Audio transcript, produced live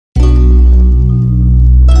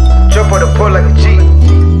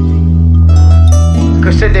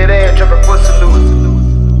Nigga said that ass dropping for salute.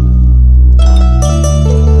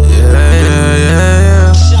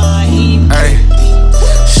 Yeah. Hey,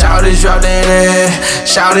 shout it, drop that ass.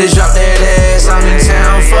 Shout it, drop that ass. I'm in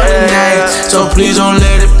town for the night, so please don't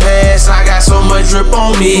let it pass. I got so much drip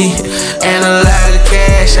on me and a lot of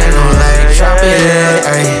cash. I know, like, drop it,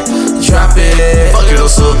 ay, drop it. Fuck it up,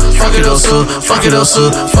 so, fuck it up, so, fuck it up,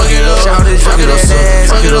 so, fuck it up. Shout it, fuck it up, so,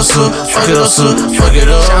 fuck it up, so, fuck it up, so, fuck it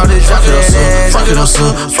up. Shout it, fuck it up, so, fuck it up, so,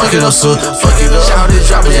 fuck it up, so, fuck it up. Shout it,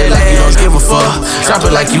 drop it like you don't give a fuck. Drop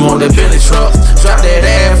it like you want that Bentley truck. Drop that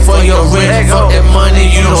ass for your rent. Fuck that money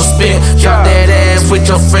you don't spend. Drop that ass with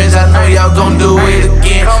your friends. I know y'all gon' do it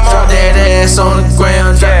again. Drop that ass on the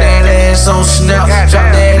ground. Drop that ass on Snap.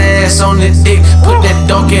 Drop that ass on the dick. Put that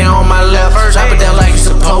donkey on my lap. Drop it down like you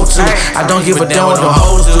supposed to. I don't give a damn what the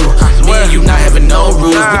hoes do. Me and you not having no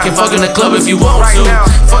rules. We can fuck in the club if you want to.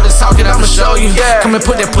 For the talking, I'ma show you. Come and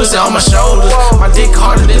put that pussy on my shoulders. My dick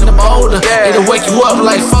harder than the boulder. It'll wake you up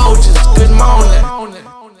like Folgers. Good morning.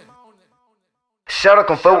 Shout out,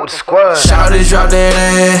 come forward with the squad. Shout it, drop that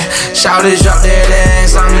ass. Shout it, drop that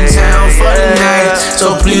ass. I'm in town for the night,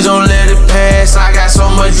 so please don't let it pass. I got so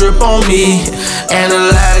much drip on me and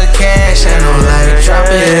a lot of cash. I know, like, drop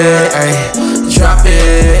it, ay, drop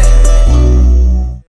it.